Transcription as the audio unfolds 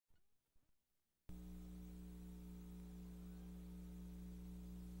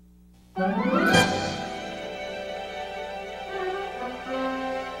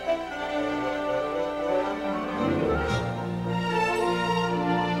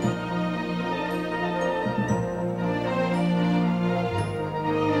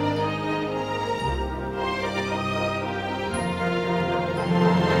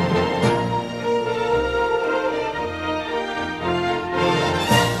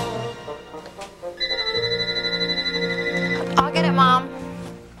Mom.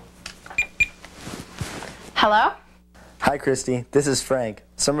 Hello? Hi, Christy. This is Frank.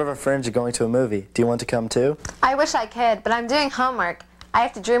 Some of our friends are going to a movie. Do you want to come too? I wish I could, but I'm doing homework. I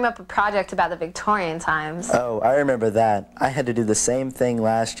have to dream up a project about the Victorian times. Oh, I remember that. I had to do the same thing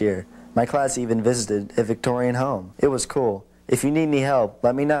last year. My class even visited a Victorian home. It was cool. If you need any help,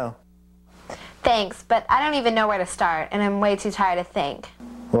 let me know. Thanks, but I don't even know where to start, and I'm way too tired to think.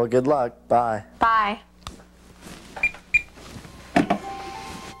 Well, good luck. Bye. Bye.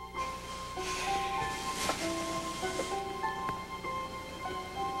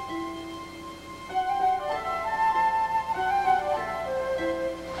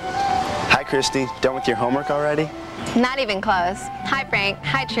 Hi, Christy. Done with your homework already? Not even close. Hi, Frank.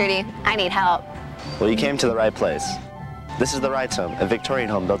 Hi, Trudy. I need help. Well, you came to the right place. This is the Reitz home, a Victorian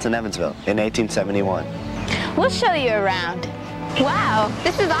home built in Evansville in 1871. We'll show you around. Wow,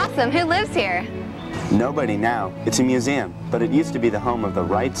 this is awesome. Who lives here? Nobody now. It's a museum, but it used to be the home of the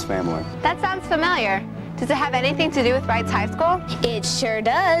Reitz family. That sounds familiar. Does it have anything to do with Reitz High School? It sure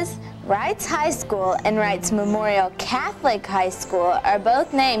does. Reitz High School and Reitz Memorial Catholic High School are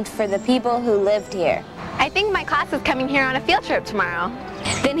both named for the people who lived here. I think my class is coming here on a field trip tomorrow.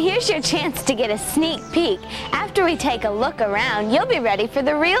 Then here's your chance to get a sneak peek. After we take a look around, you'll be ready for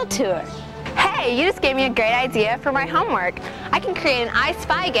the real tour. Hey, you just gave me a great idea for my homework. I can create an I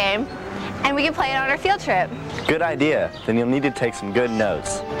Spy game, and we can play it on our field trip. Good idea. Then you'll need to take some good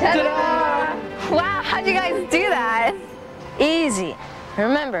notes. Ta-da! Wow, how'd you guys do that? Easy.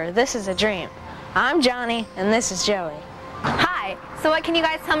 Remember, this is a dream. I'm Johnny, and this is Joey. Hi, so what can you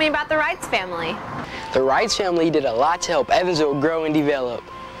guys tell me about the Reitz family? The Reitz family did a lot to help Evansville grow and develop.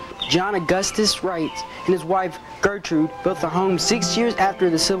 John Augustus Reitz and his wife Gertrude built the home 6 years after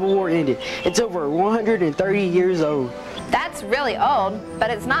the Civil War ended. It's over 130 years old. That's really old, but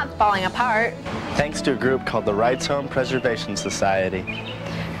it's not falling apart. Thanks to a group called the Reitz Home Preservation Society.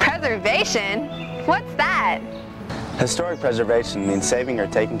 Preservation? What's that? Historic preservation means saving or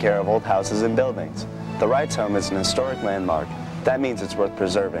taking care of old houses and buildings. The Reitz home is an historic landmark. That means it's worth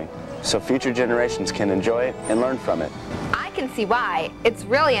preserving, so future generations can enjoy it and learn from it. I can see why. It's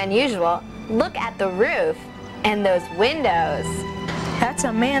really unusual. Look at the roof and those windows. That's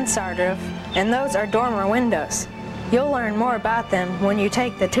a mansard roof, and those are dormer windows. You'll learn more about them when you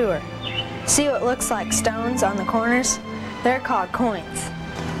take the tour. See what looks like stones on the corners? They're called coins.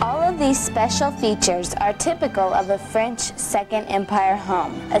 All of these special features are typical of a French Second Empire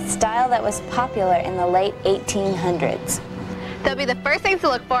home, a style that was popular in the late 1800s. They'll be the first things to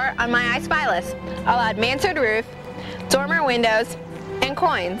look for on my I Spy list. I'll add mansard roof, dormer windows, and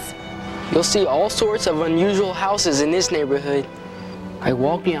coins. You'll see all sorts of unusual houses in this neighborhood. Like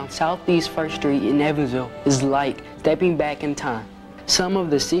walking down Southeast 1st Street in Evansville is like stepping back in time. Some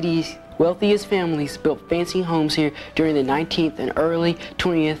of the city's wealthiest families built fancy homes here during the 19th and early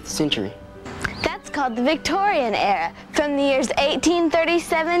 20th century. That's called the Victorian era, from the years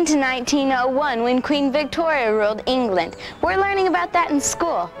 1837 to 1901 when Queen Victoria ruled England. We're learning about that in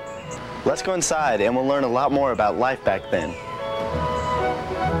school. Let's go inside and we'll learn a lot more about life back then.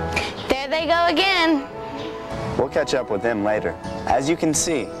 There they go again. We'll catch up with them later. As you can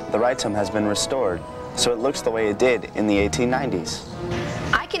see, the Reitz home has been restored, so it looks the way it did in the 1890s.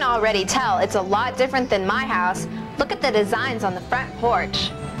 I can already tell it's a lot different than my house. Look at the designs on the front porch.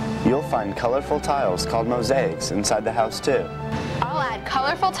 You'll find colorful tiles called mosaics inside the house too. I'll add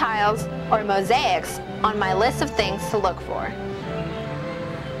colorful tiles or mosaics on my list of things to look for.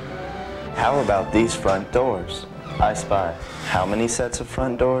 How about these front doors? I spy. How many sets of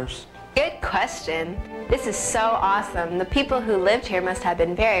front doors? Good question. This is so awesome. The people who lived here must have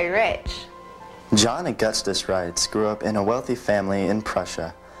been very rich. John Augustus Reitz grew up in a wealthy family in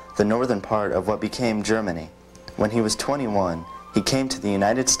Prussia, the northern part of what became Germany. When he was 21, he came to the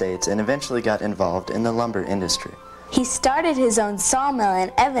United States and eventually got involved in the lumber industry. He started his own sawmill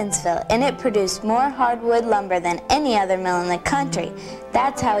in Evansville, and it produced more hardwood lumber than any other mill in the country.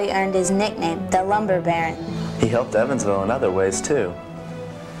 That's how he earned his nickname, the Lumber Baron. He helped Evansville in other ways too,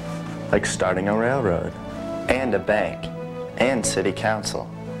 like starting a railroad, and a bank, and city council,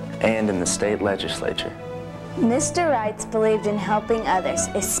 and in the state legislature. Mr. Reitz believed in helping others,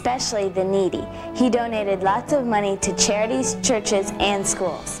 especially the needy. He donated lots of money to charities, churches, and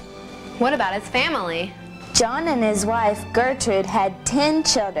schools. What about his family? John and his wife, Gertrude, had 10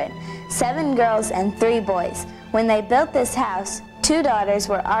 children, 7 girls and 3 boys. When they built this house, 2 daughters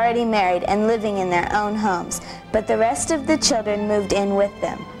were already married and living in their own homes, but the rest of the children moved in with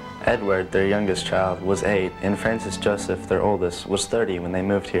them. Edward, their youngest child, was 8, and Francis Joseph, their oldest, was 30 when they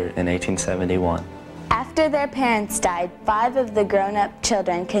moved here in 1871. After their parents died, 5 of the grown-up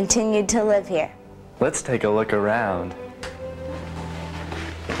children continued to live here. Let's take a look around.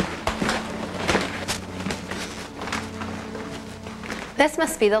 This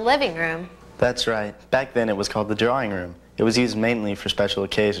must be the living room. That's right. Back then it was called the drawing room. It was used mainly for special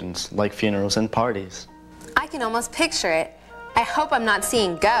occasions, like funerals and parties. I can almost picture it. I hope I'm not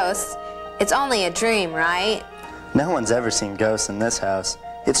seeing ghosts. It's only a dream, right? No one's ever seen ghosts in this house.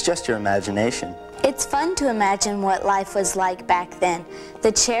 It's just your imagination. It's fun to imagine what life was like back then.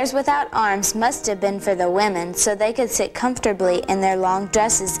 The chairs without arms must have been for the women so they could sit comfortably in their long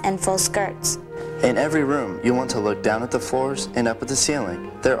dresses and full skirts. In every room, you want to look down at the floors and up at the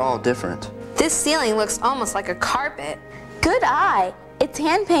ceiling. They're all different. This ceiling looks almost like a carpet. Good eye! It's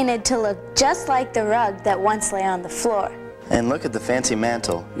hand-painted to look just like the rug that once lay on the floor. And look at the fancy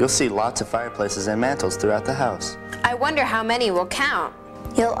mantle. You'll see lots of fireplaces and mantles throughout the house. I wonder how many we'll count.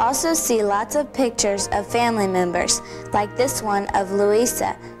 You'll also see lots of pictures of family members, like this one of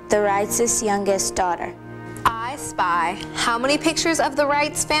Louisa, the Reitz's youngest daughter. I spy how many pictures of the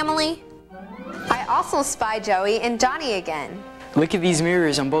Reitz family? I also spy Joey and Johnny again. Look at these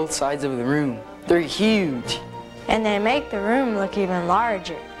mirrors on both sides of the room. They're huge. And they make the room look even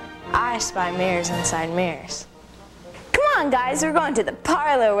larger. I spy mirrors inside mirrors. Come on, guys, we're going to the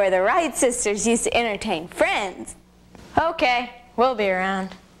parlor where the Wright sisters used to entertain friends. Okay, we'll be around.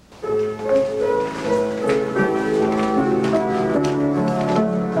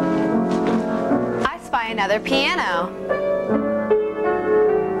 I spy another piano.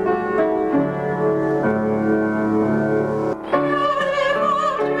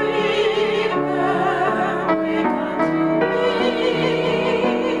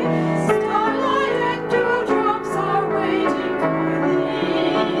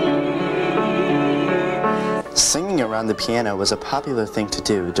 Singing around the piano was a popular thing to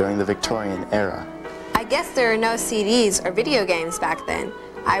do during the Victorian era. I guess there are no CDs or video games back then.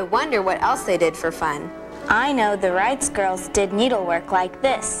 I wonder what else they did for fun. I know the Wrights girls did needlework like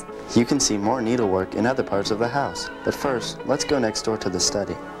this. You can see more needlework in other parts of the house. But first, let's go next door to the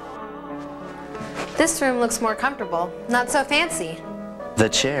study. This room looks more comfortable, not so fancy. The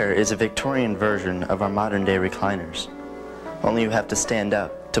chair is a Victorian version of our modern-day recliners. Only you have to stand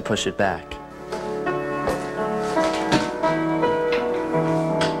up to push it back.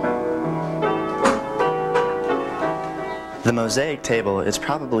 The mosaic table is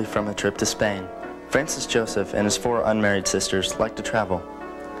probably from a trip to Spain. Francis Joseph and his 4 unmarried sisters liked to travel,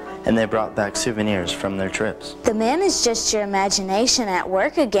 and they brought back souvenirs from their trips. The man is just your imagination at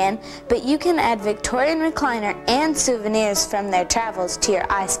work again, but you can add Victorian recliner and souvenirs from their travels to your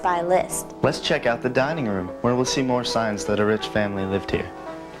I Spy list. Let's check out the dining room, where we'll see more signs that a rich family lived here.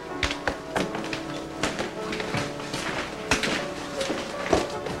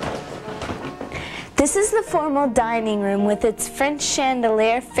 This is the formal dining room with its French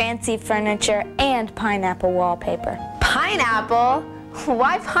chandelier, fancy furniture, and pineapple wallpaper. Pineapple?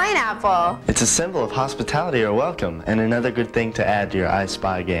 Why pineapple? It's a symbol of hospitality or welcome, and another good thing to add to your I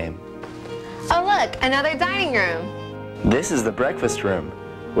Spy game. Oh look, another dining room. This is the breakfast room,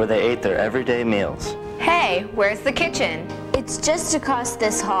 where they ate their everyday meals. Hey, where's the kitchen? It's just across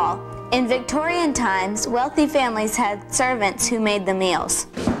this hall. In Victorian times, wealthy families had servants who made the meals.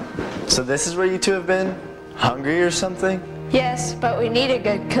 So this is where you two have been? Hungry or something? Yes, but we need a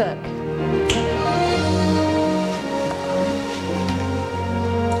good cook.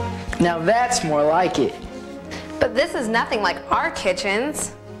 Now that's more like it. But this is nothing like our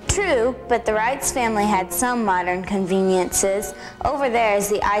kitchens. True, but the Wrights family had some modern conveniences. Over there is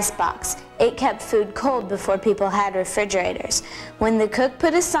the icebox. It kept food cold before people had refrigerators. When the cook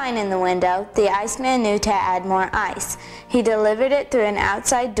put a sign in the window, the iceman knew to add more ice. He delivered it through an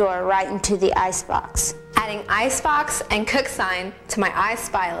outside door right into the icebox. Adding icebox and cook sign to my I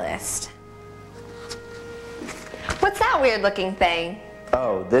Spy list. What's that weird looking thing?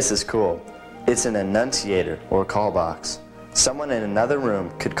 Oh, this is cool. It's an annunciator or call box. Someone in another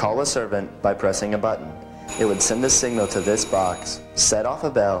room could call a servant by pressing a button. It would send a signal to this box, set off a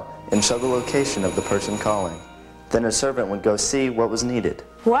bell, and show the location of the person calling. Then a servant would go see what was needed.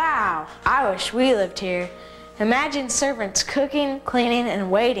 Wow, I wish we lived here. Imagine servants cooking, cleaning, and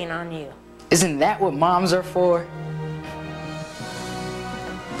waiting on you. Isn't that what moms are for?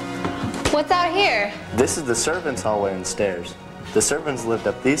 What's out here? This is the servants' hallway and stairs. The servants lived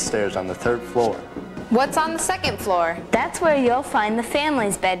up these stairs on the 3rd floor. What's on the 2nd floor? That's where you'll find the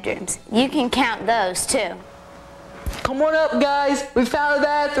family's bedrooms. You can count those too. Come on up, guys. We found a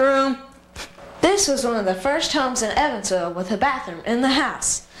bathroom. This was one of the first homes in Evansville with a bathroom in the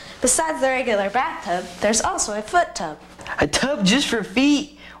house. Besides the regular bathtub, there's also a foot tub. A tub just for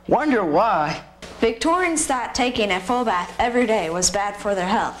feet? Wonder why. Victorians thought taking a full bath every day was bad for their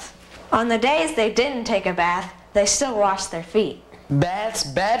health. On the days they didn't take a bath, they still washed their feet. Baths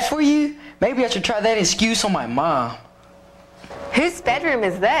bad for you? Maybe I should try that excuse on my mom. Whose bedroom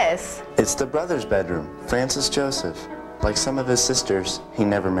is this? It's the brother's bedroom, Francis Joseph. Like some of his sisters, he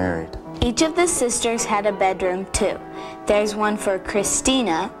never married. Each of the sisters had a bedroom too. There's one for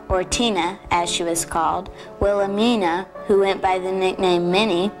Christina, or Tina as she was called, Wilhelmina, who went by the nickname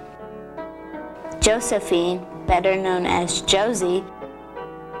Minnie, Josephine, better known as Josie,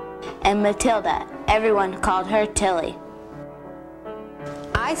 and Matilda. Everyone called her Tilly.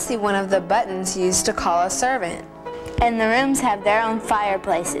 I see one of the buttons used to call a servant. And the rooms have their own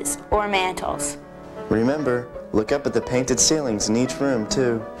fireplaces, or mantles. Remember, look up at the painted ceilings in each room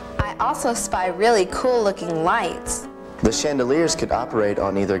too. I also spy really cool looking lights. The chandeliers could operate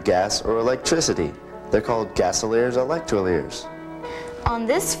on either gas or electricity. They're called gasoliers or electroliers. On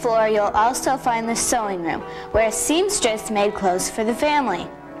this floor, you'll also find the sewing room, where a seamstress made clothes for the family.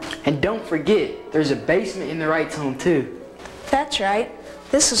 And don't forget, there's a basement in the Reitz home too. That's right.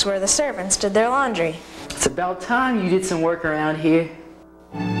 This is where the servants did their laundry. It's about time you did some work around here.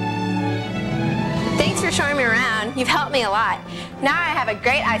 Thanks for showing me around. You've helped me a lot. Now I have a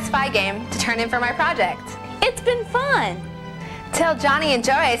great I Spy game to turn in for my project. It's been fun. Tell Johnny and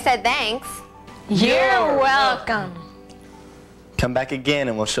Joy I said thanks. You're welcome. Come back again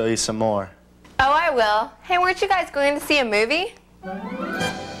and we'll show you some more. Oh, I will. Hey, weren't you guys going to see a movie?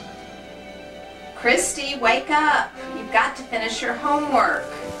 Christy, wake up. You've got to finish your homework.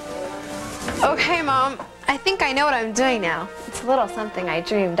 Okay, Mom. I think I know what I'm doing now. It's a little something I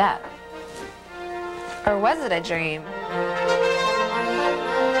dreamed up. Or was it a dream?